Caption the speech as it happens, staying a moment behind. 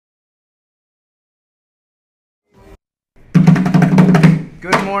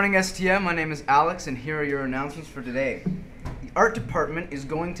Good morning, STM. My name is Alex, and here are your announcements for today. The art department is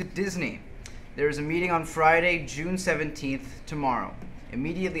going to Disney. There is a meeting on Friday, June 17th, tomorrow,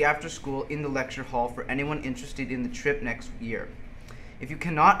 immediately after school in the lecture hall for anyone interested in the trip next year. If you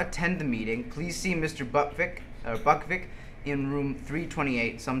cannot attend the meeting, please see Mr. Buckvick in room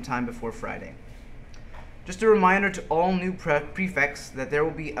 328 sometime before Friday. Just a reminder to all new prefects that there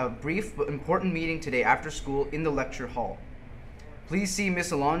will be a brief but important meeting today after school in the lecture hall. Please see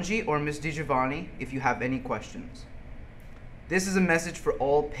Miss Alongi or Miss DiGiovanni if you have any questions. This is a message for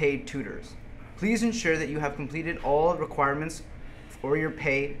all paid tutors. Please ensure that you have completed all requirements or your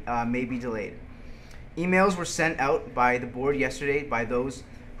pay may be delayed. Emails were sent out by the board yesterday by those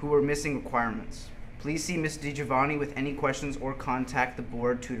who were missing requirements. Please see Miss DiGiovanni with any questions or contact the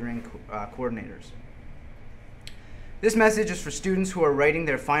board tutoring coordinators. This message is for students who are writing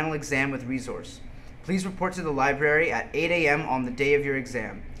their final exam with resource. Please report to the library at 8 a.m. on the day of your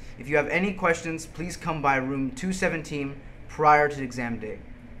exam. If you have any questions, please come by room 217 prior to exam day.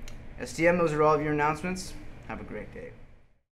 STM, those are all of your announcements. Have a great day.